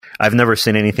I've never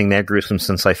seen anything that gruesome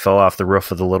since I fell off the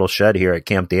roof of the little shed here at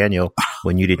Camp Daniel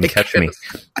when you didn't catch me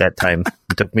that time.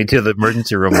 You took me to the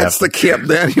emergency room. That's the Camp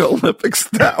Daniel Olympics.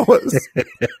 That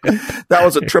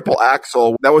was a triple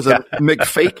axel. That was a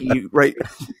McFakey, right?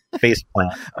 Face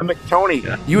plant. A McTony.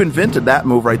 Yeah. You invented that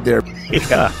move right there.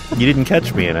 Yeah. You didn't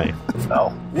catch me and I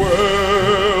fell.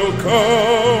 Welcome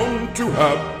to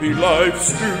Happy Life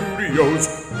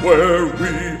Studios, where we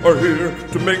are here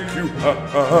to make you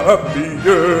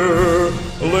happier.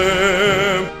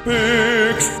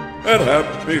 Olympics at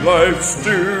Happy Life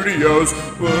Studios.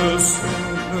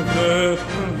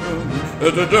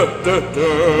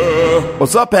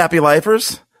 What's up, Happy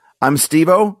Lifers? I'm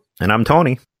Steve-O. And I'm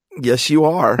Tony. Yes, you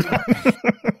are.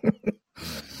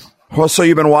 Well, so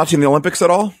you've been watching the Olympics at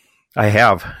all? I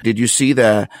have. Did you see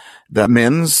the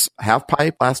men's half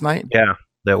pipe last night? Yeah,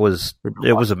 it was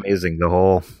amazing. The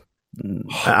whole.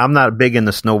 I'm not big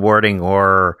into snowboarding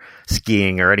or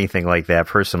skiing or anything like that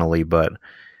personally, but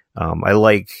I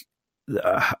like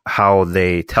how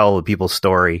they tell people's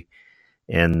story,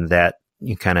 and that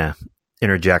you kind of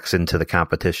interjects into the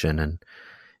competition, and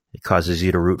it causes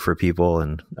you to root for people,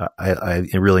 and I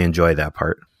really enjoy that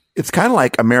part. It's kind of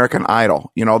like American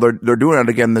Idol. You know, they're doing it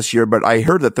again this year, but I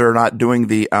heard that they're not doing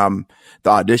the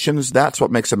auditions. That's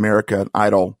what makes American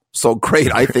Idol so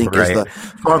great, I think, right. Is the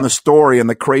fun, the story, and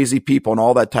the crazy people and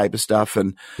all that type of stuff.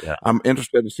 And yeah. I'm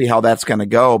interested to see how that's going to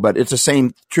go. But it's the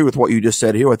same true with what you just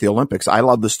said here with the Olympics. I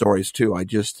love the stories too.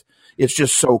 It's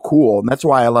just so cool. And that's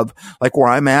why I love, like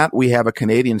where I'm at, we have a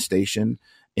Canadian station.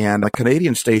 And a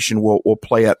Canadian station will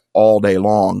play it all day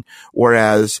long.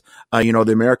 Whereas,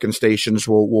 the American stations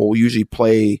will usually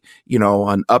play,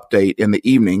 an update in the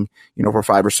evening, for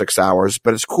 5 or 6 hours.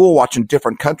 But it's cool watching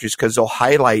different countries because they'll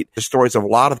highlight the stories of a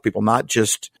lot of people, not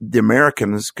just the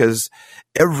Americans, because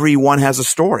everyone has a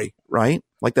story, right?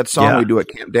 Like that song we do at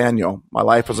Camp Daniel. My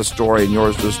life has a story and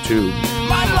yours does too.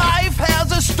 My life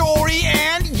has a story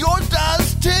and yours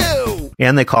does too.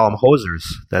 And they call them hosers.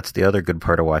 That's the other good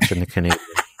part of watching the Canadian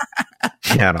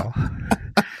channel.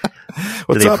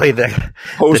 What's up? Play the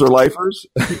Hoser Lifers?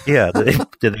 Yeah.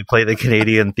 Did they play the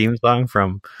Canadian theme song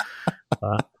from?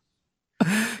 Anyway.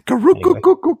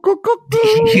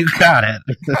 You got it.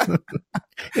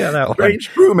 Yeah, that one.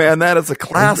 Strange Brew, man. That is a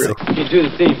classic. You do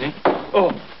the theme, eh?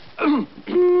 Oh.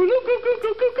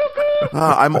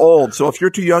 I'm old, so if you're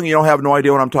too young, you don't have no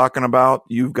idea what I'm talking about,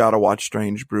 you've got to watch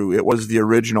Strange Brew. It was the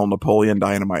original Napoleon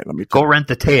Dynamite. Let me go rent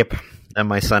the tape. And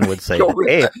my son would say,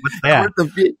 "Hey, what's that?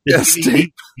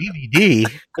 The DVD?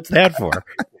 What's that for?"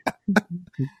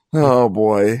 Oh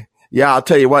boy, yeah. I'll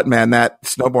tell you what, man. That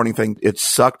snowboarding thing, it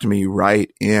sucked me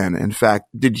right in. In fact,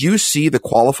 did you see the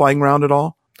qualifying round at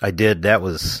all? I did. That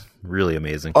was really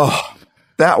amazing. Oh,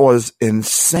 that was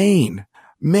insane.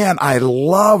 Man, I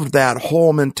loved that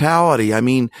whole mentality. I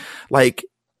mean, like,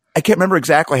 I can't remember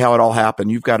exactly how it all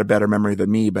happened. You've got a better memory than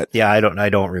me, but yeah, I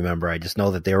don't remember. I just know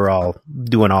that they were all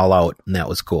doing all out, and that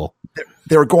was cool.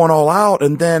 They were going all out,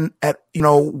 and then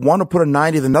one would put a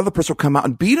 90, then another person would come out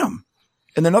and beat them,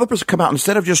 and then another person would come out.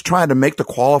 Instead of just trying to make the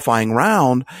qualifying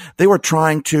round, they were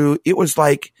trying to. It was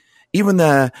like even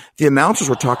the announcers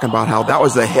were talking about how that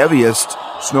was the heaviest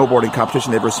snowboarding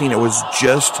competition they've ever seen. It was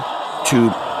just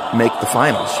to make the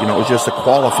finals. It was just a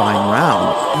qualifying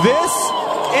round. This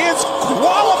is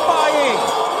qualifying.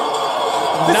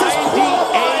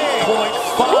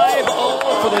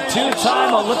 98.50 for the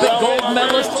two-time Olympic gold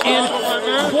medalist in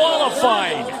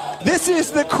qualifying. This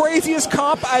is the craziest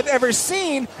comp I've ever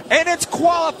seen, and it's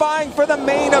qualifying for the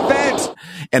main event.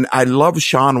 And I love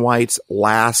Shaun White's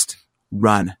last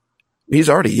run. He's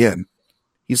already in.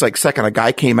 He's like second. A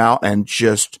guy came out and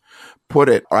just put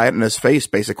it right in his face,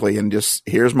 basically, and just,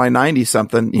 here's my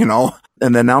 90-something,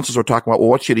 And the announcers were talking about, well,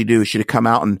 what should he do? Should he come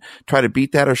out and try to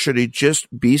beat that, or should he just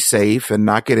be safe and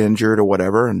not get injured or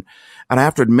whatever? And I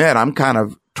have to admit, I'm kind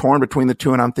of torn between the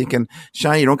two, and I'm thinking,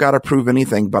 Shaun, you don't got to prove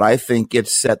anything, but I think it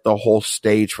set the whole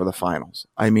stage for the finals.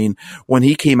 I mean, when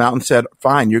he came out and said,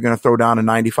 fine, you're going to throw down a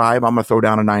 95, I'm going to throw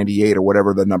down a 98 or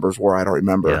whatever the numbers were. I don't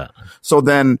remember. Yeah. So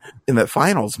then in the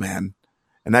finals, man,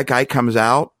 and that guy comes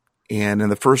out, and in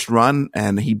the first run,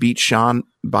 and he beat Shaun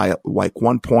by like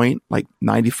 1 point, like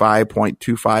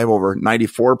 95.25 over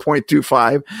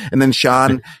 94.25. And then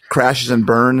Shaun crashes and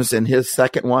burns in his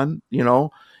second one, and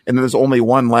then there's only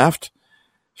one left.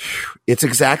 It's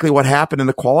exactly what happened in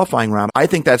the qualifying round. I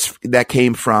think that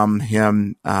came from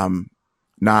him,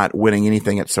 not winning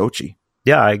anything at Sochi.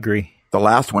 Yeah, I agree. The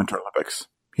last Winter Olympics,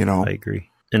 I agree.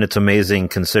 And it's amazing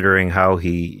considering how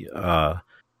he,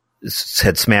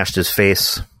 had smashed his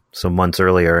face some months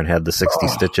earlier and had the 60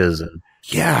 stitches. And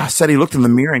yeah, said he looked in the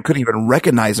mirror and couldn't even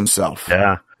recognize himself.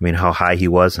 Yeah. I mean, how high he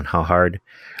was and how hard.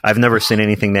 I've never seen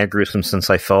anything that gruesome since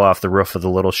I fell off the roof of the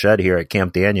little shed here at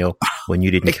Camp Daniel when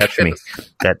you didn't catch me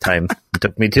that time. You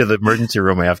took me to the emergency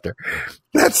room after.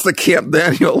 That's the Camp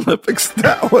Daniel Olympics.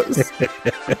 That was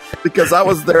because I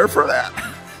was there for that.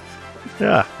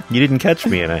 Yeah, you didn't catch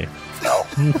me, and I. No.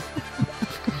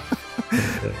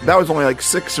 That was only like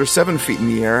 6 or 7 feet in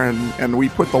the air, and we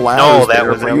put the ladders. No, that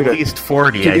was at least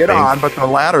 40. To get on, but the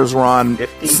ladders were on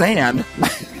 50? Sand.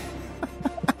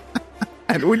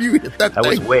 And when you hit that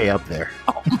was way up there.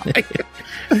 Oh my God.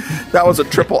 That was a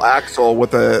triple axle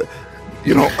with a,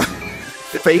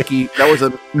 fakie. That was a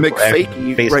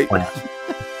McFakey, right?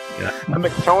 Yeah. A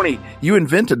McTony. You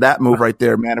invented that move right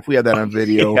there, man. If we had that on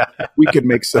video, we could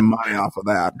make some money off of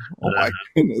that. Oh my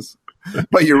goodness.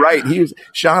 But you're right.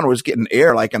 Sean was getting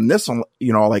air like in this one,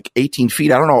 like 18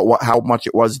 feet. I don't know how much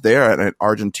it was there in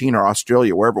Argentina or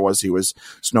Australia, wherever it was he was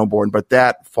snowboarding. But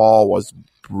that fall was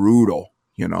brutal,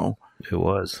 It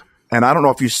was. And I don't know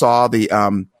if you saw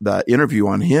the interview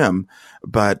on him,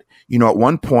 but at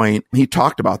one point he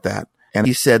talked about that, and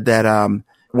he said that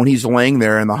when he's laying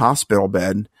there in the hospital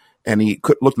bed and he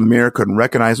could look in the mirror, couldn't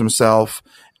recognize himself,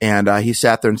 and he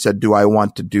sat there and said, "Do I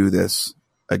want to do this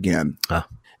again?"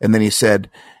 And then he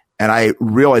said, and I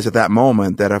realized at that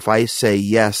moment that if I say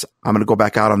yes, I'm going to go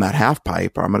back out on that half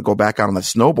pipe, or I'm going to go back out on the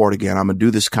snowboard again, I'm going to do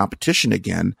this competition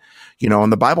again,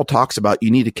 and the Bible talks about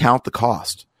you need to count the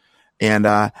cost. And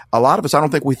a lot of us, I don't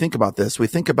think we think about this. We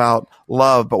think about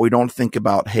love, but we don't think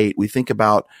about hate. We think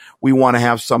about we want to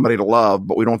have somebody to love,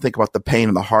 but we don't think about the pain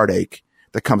and the heartache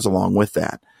that comes along with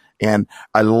that. And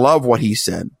I love what he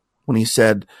said when he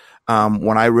said,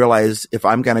 when I realize if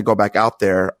I'm going to go back out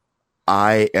there,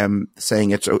 I am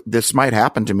saying this might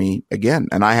happen to me again,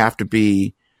 and I have to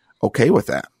be okay with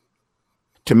that.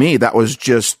 To me, that was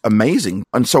just amazing.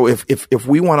 And so if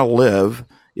we want to live,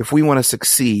 if we want to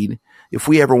succeed, if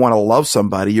we ever want to love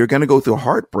somebody, you're going to go through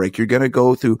heartbreak. You're going to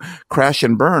go through crash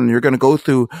and burn. You're going to go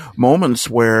through moments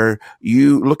where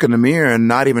you look in the mirror and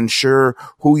not even sure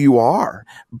who you are.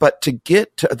 But to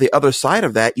get to the other side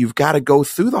of that, you've got to go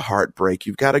through the heartbreak.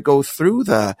 You've got to go through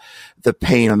the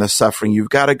pain and the suffering. You've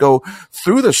got to go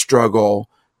through the struggle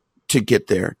to get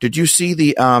there. Did you see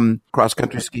the cross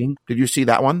country skiing? Did you see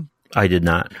that one? I did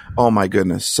not. Oh my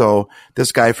goodness. So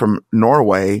this guy from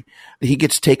Norway, he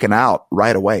gets taken out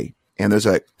right away. And there's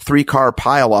a 3-car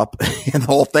pile up in the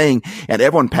whole thing, and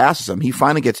everyone passes him.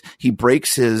 He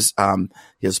breaks his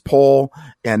pole,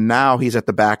 and now he's at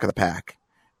the back of the pack.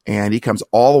 And he comes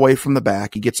all the way from the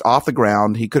back. He gets off the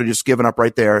ground. He could have just given up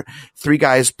right there. 3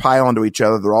 guys pile into each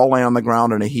other. They're all laying on the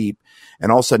ground in a heap.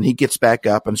 And all of a sudden he gets back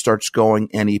up and starts going,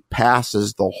 and he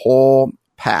passes the whole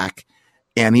pack,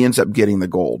 and he ends up getting the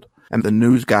gold. And the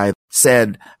news guy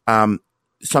said,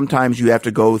 sometimes you have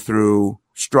to go through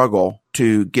struggle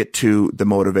to get to the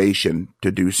motivation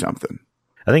to do something.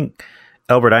 I think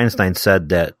Albert Einstein said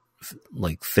that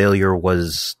failure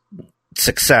was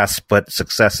success, but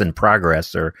success in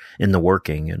progress or in the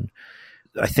working. And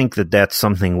I think that that's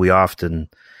something we often,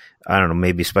 I don't know,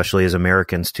 maybe especially as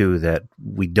Americans too, that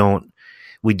we don't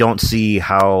see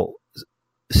how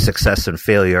success and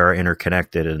failure are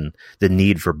interconnected and the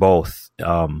need for both.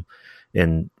 And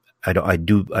I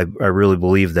really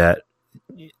believe that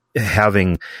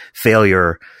having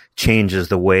failure changes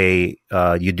the way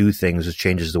you do things. It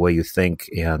changes the way you think,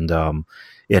 and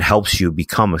it helps you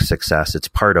become a success. It's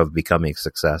part of becoming a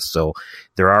success. So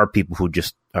there are people who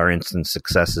just are instant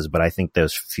successes, but I think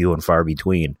there's few and far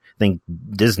between. I think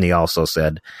Disney also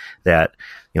said that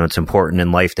it's important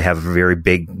in life to have a very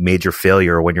big major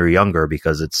failure when you're younger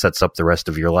because it sets up the rest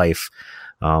of your life.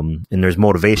 And there's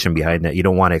motivation behind that. You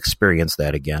don't want to experience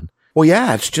that again. Well,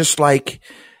 yeah, it's just like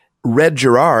Red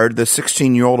Gerard, the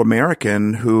 16-year-old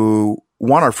American who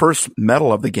won our first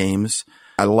medal of the games.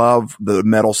 I love the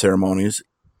medal ceremonies.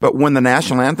 But when the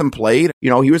national anthem played, he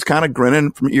was kind of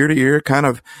grinning from ear to ear, kind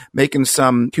of making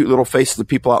some cute little faces to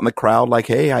people out in the crowd like,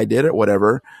 hey, I did it,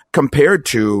 whatever, compared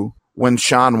to when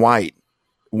Shaun White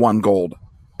won gold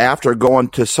after going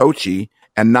to Sochi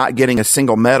and not getting a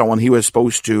single medal when he was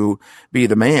supposed to be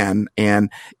the man.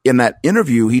 And in that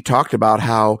interview, he talked about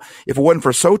how if it wasn't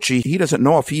for Sochi, he doesn't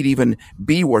know if he'd even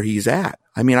be where he's at.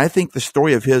 I mean, I think the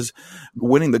story of his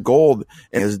winning the gold,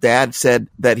 and his dad said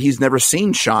that he's never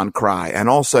seen Shaun cry. And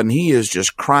all of a sudden he is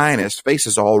just crying. His face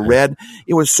is all red.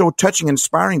 It was so touching and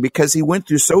inspiring because he went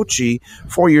through Sochi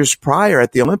 4 years prior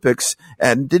at the Olympics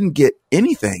and didn't get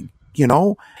anything,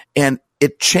 and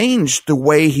it changed the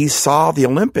way he saw the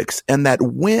Olympics, and that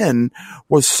win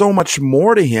was so much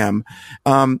more to him.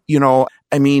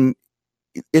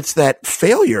 It's that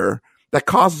failure that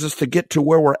causes us to get to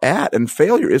where we're at, and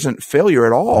failure isn't failure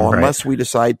at all unless we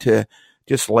decide to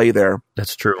just lay there.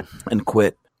 That's true. And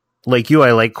quit. like you,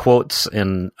 I like quotes,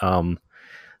 and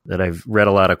that I've read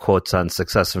a lot of quotes on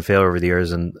success and failure over the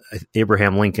years. And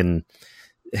Abraham Lincoln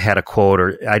had a quote,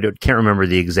 or can't remember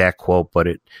the exact quote, but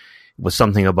it was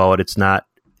something about it's not.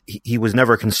 He was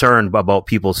never concerned about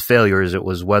people's failures. It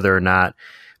was whether or not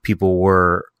people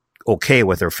were okay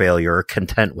with their failure or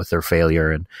content with their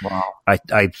failure. And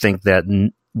I think that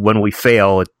when we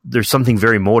fail, there's something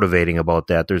very motivating about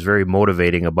that. There's very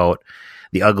motivating about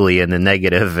the ugly and the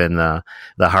negative and the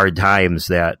hard times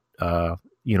that,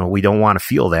 we don't want to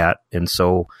feel that. And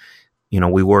so,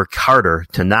 we work harder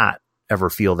to not ever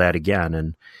feel that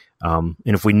again. And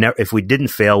if we didn't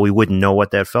fail, we wouldn't know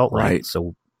what that felt like. Right.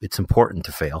 So it's important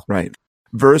to fail. Right.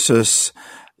 Versus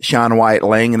Shaun White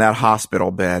laying in that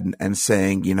hospital bed and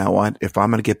saying, you know what, if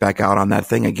I'm going to get back out on that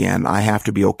thing again, I have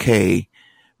to be okay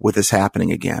with this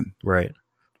happening again. Right.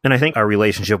 And I think our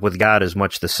relationship with God is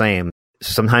much the same.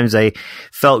 Sometimes I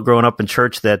felt growing up in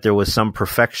church that there was some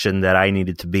perfection that I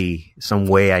needed to be, some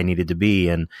way I needed to be.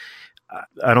 And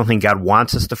I don't think God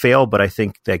wants us to fail, but I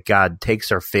think that God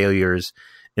takes our failures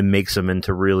and makes them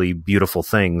into really beautiful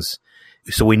things.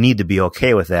 So we need to be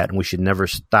okay with that, and we should never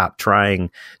stop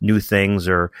trying new things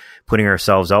or putting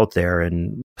ourselves out there.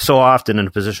 And so often in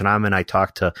the position I'm in, I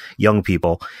talk to young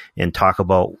people and talk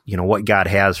about, what God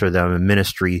has for them and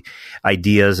ministry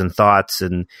ideas and thoughts.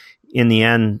 And in the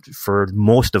end, for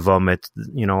most of them, it's,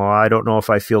 I don't know if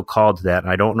I feel called to that.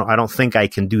 I don't think I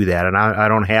can do that. And I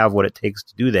don't have what it takes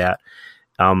to do that.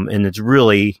 And it's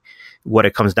really what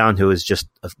it comes down to is just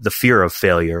the fear of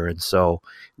failure. And so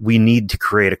we need to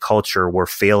create a culture where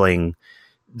failing,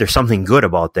 there's something good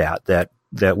about that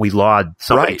we laud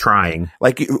somebody trying.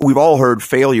 Like we've all heard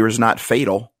failure is not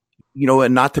fatal.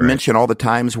 And not to mention all the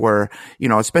times where,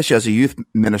 especially as a youth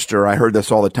minister, I heard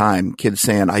this all the time, kids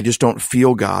saying, I just don't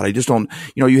feel God. I just don't,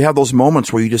 you have those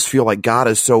moments where you just feel like God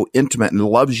is so intimate and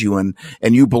loves you, and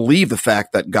you believe the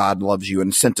fact that God loves you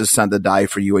and sent his son to die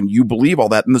for you. And you believe all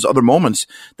that. And there's other moments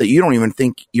that you don't even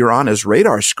think you're on his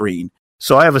radar screen.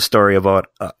 So I have a story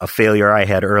about a failure I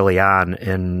had early on.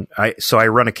 And I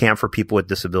run a camp for people with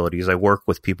disabilities. I work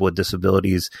with people with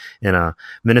disabilities in a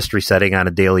ministry setting on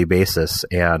a daily basis.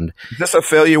 And is this a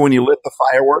failure when you lit the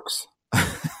fireworks?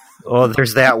 Well,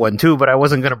 there's that one too, but I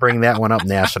wasn't going to bring that one up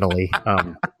nationally.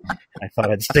 I thought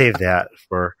I'd save that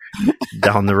for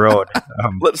down the road.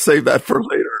 Let's save that for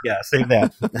later. Yeah, save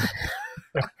that.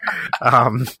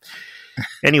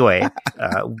 Anyway,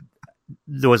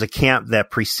 there was a camp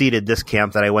that preceded this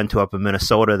camp that I went to up in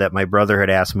Minnesota that my brother had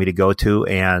asked me to go to.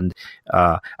 And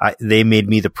they made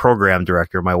me the program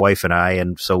director, my wife and I.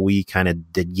 And so we kind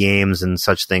of did games and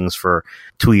such things for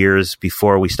 2 years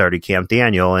before we started Camp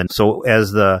Daniel. And so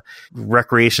as the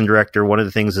recreation director, one of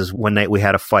the things is one night we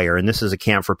had a fire. And this is a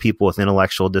camp for people with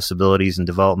intellectual disabilities and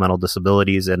developmental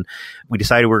disabilities. And we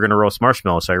decided we were going to roast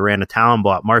marshmallows. So I ran to town,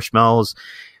 bought marshmallows,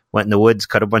 went in the woods,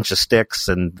 cut a bunch of sticks.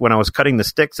 And when I was cutting the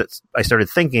sticks, I started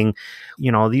thinking,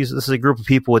 this is a group of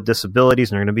people with disabilities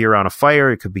and they're going to be around a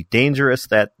fire. It could be dangerous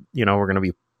that, we're going to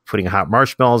be putting hot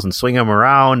marshmallows and swing them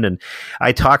around. And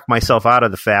I talked myself out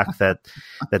of the fact that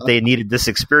they needed this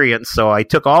experience. So I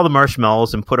took all the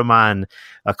marshmallows and put them on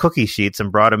cookie sheets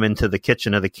and brought them into the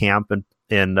kitchen of the camp.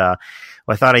 And I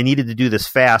thought I needed to do this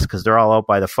fast because they're all out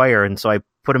by the fire. And so I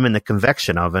put them in the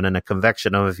convection oven. And a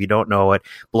convection oven, if you don't know, it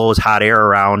blows hot air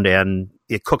around and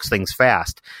it cooks things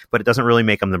fast, but it doesn't really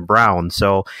make them brown.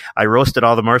 So I roasted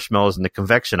all the marshmallows in the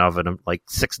convection oven, like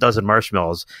 6 dozen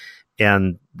marshmallows,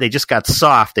 and they just got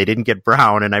soft. They didn't get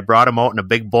brown. And I brought them out in a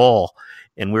big bowl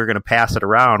and we were going to pass it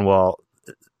around. Well,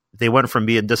 they went from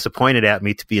being disappointed at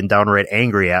me to being downright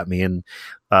angry at me. And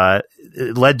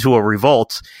it led to a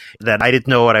revolt that I didn't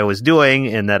know what I was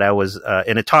doing, and that I was,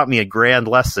 and it taught me a grand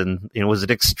lesson. It was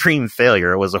an extreme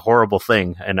failure. It was a horrible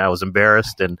thing, and I was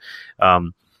embarrassed. And,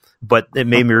 but it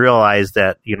made me realize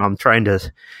that, I'm trying to,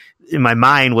 in my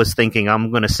mind was thinking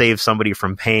I'm going to save somebody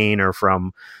from pain or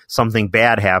from something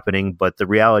bad happening. But the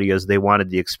reality is they wanted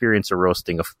the experience of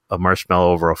roasting a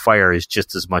marshmallow over a fire is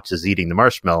just as much as eating the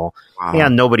marshmallow. Wow.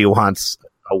 And nobody wants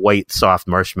a white, soft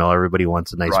marshmallow. Everybody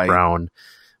wants a nice brown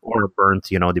or burnt,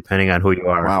 depending on who you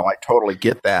are. Wow, I totally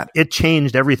get that. It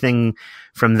changed everything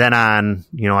from then on.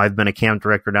 I've been a camp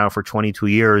director now for 22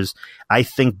 years. I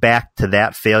think back to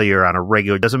that failure on a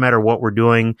regular, it doesn't matter what we're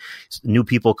doing. New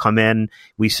people come in,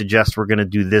 we suggest we're going to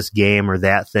do this game or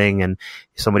that thing. And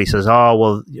somebody says, oh,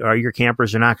 well, your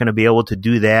campers are not going to be able to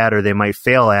do that, or they might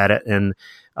fail at it. And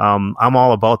I'm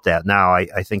all about that now.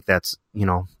 I think that's,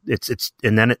 it's,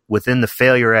 and then within the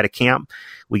failure at a camp,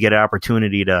 we get an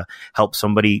opportunity to help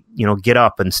somebody, get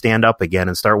up and stand up again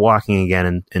and start walking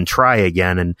again and try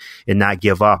again and not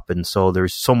give up. And so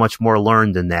there's so much more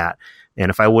learned in that And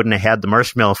if I wouldn't have had the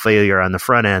marshmallow failure on the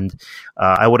front end,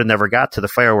 I would have never got to the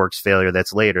fireworks failure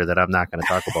that's later that I'm not going to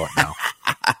talk about now.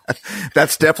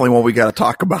 That's definitely what we got to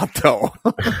talk about, though.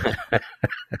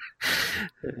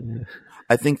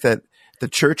 I think that the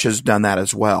church has done that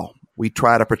as well. We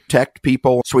try to protect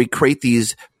people. So we create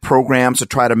these programs to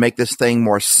try to make this thing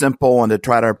more simple and to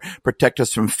try to protect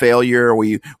us from failure.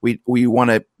 We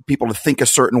want people to think a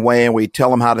certain way, and we tell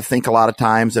them how to think a lot of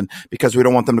times. And because we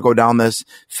don't want them to go down this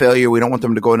failure, we don't want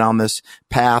them to go down this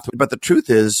path. But the truth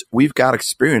is, we've got to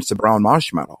experience the brown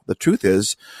marshmallow. The truth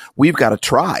is, we've got to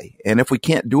try. And if we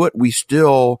can't do it, we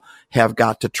still have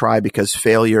got to try, because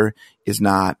failure is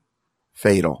not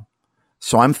fatal.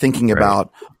 So I'm thinking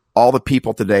about all the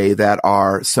people today that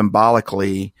are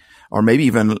symbolically, or maybe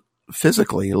even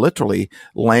physically, literally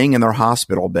laying in their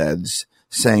hospital beds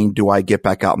saying, do I get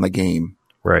back out in the game?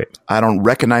 Right. I don't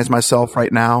recognize myself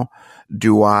right now.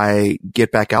 Do I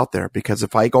get back out there? Because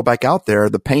if I go back out there,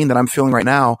 the pain that I'm feeling right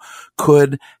now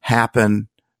could happen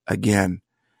again.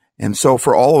 And so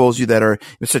for all of those of you that are in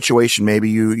a situation, maybe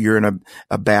you're in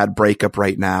a bad breakup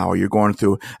right now, or you're going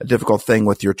through a difficult thing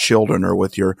with your children or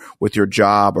with your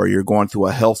job, or you're going through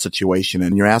a health situation,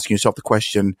 and you're asking yourself the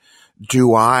question,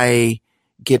 do I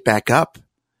get back up?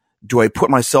 Do I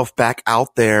put myself back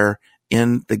out there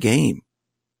in the game?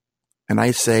 And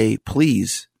I say,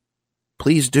 please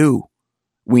do.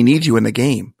 We need you in the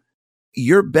game.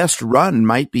 Your best run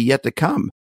might be yet to come.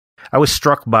 I was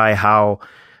struck by how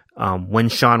when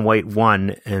Shaun White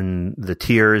won, and the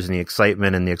tears and the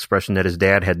excitement and the expression that his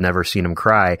dad had never seen him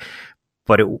cry,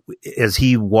 but as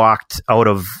he walked out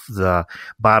of the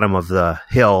bottom of the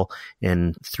hill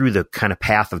and through the kind of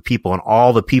path of people, and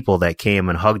all the people that came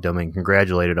and hugged him and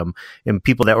congratulated him, and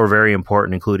people that were very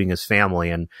important, including his family.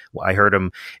 And I heard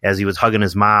him as he was hugging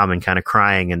his mom and kind of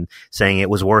crying and saying it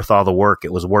was worth all the work.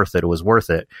 It was worth it. It was worth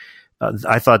it.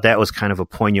 I thought that was kind of a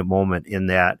poignant moment, in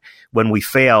that when we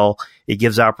fail, it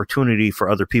gives opportunity for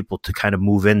other people to kind of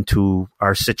move into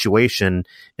our situation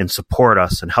and support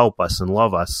us and help us and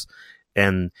love us.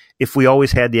 And if we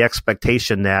always had the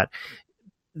expectation that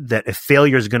if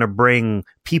failure is going to bring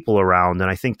people around, and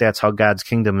I think that's how God's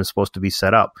kingdom is supposed to be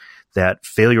set up, that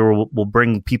failure will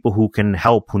bring people who can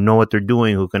help, who know what they're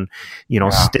doing, who can,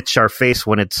 stitch our face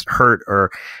when it's hurt,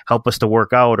 or help us to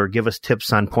work out, or give us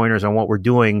tips on pointers on what we're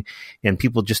doing, and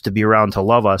people just to be around to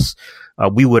love us.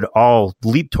 We would all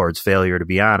leap towards failure, to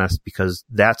be honest, because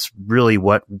that's really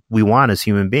what we want as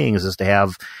human beings, is to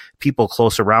have people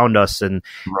close around us. And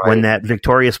when that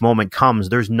victorious moment comes,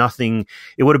 there's nothing.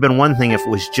 It would have been one thing if it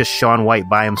was just Shaun White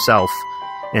by himself,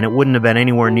 and it wouldn't have been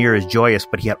anywhere near as joyous,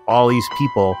 but he had all these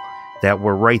people that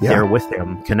were right there with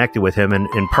him, connected with him,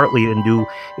 and partly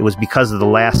it was because of the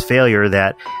last failure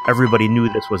that everybody knew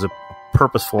this was a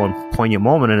purposeful and poignant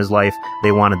moment in his life.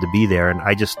 They wanted to be there, and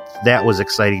that was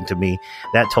exciting to me.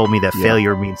 That told me that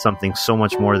failure means something so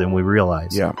much more than we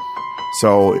realize. Yeah.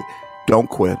 So don't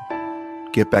quit.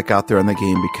 Get back out there in the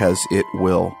game, because it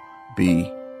will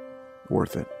be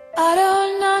worth it. I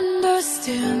don't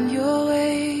understand your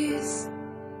ways.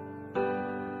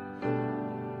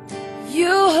 You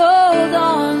hold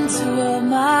on to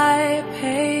my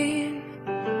pain.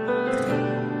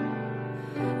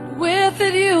 With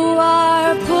it you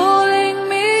are pulling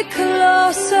me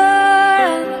closer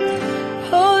and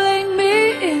pulling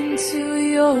me into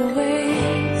your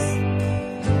ways.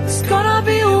 It's gonna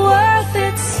be worth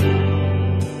it.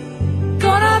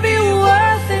 Gonna be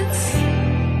worth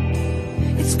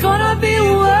it. It's gonna be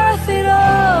worth it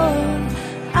all.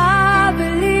 I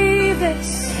believe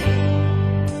this.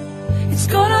 It's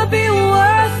gonna be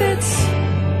worth it.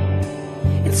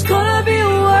 It's gonna be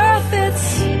worth it.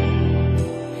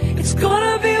 It's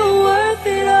gonna be worth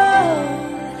it all.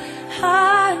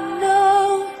 I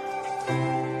know.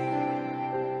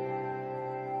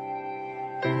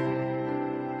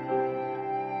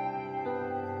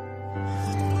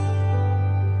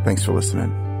 Thanks for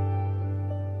listening.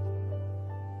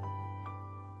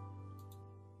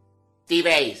 Steve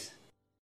Ace.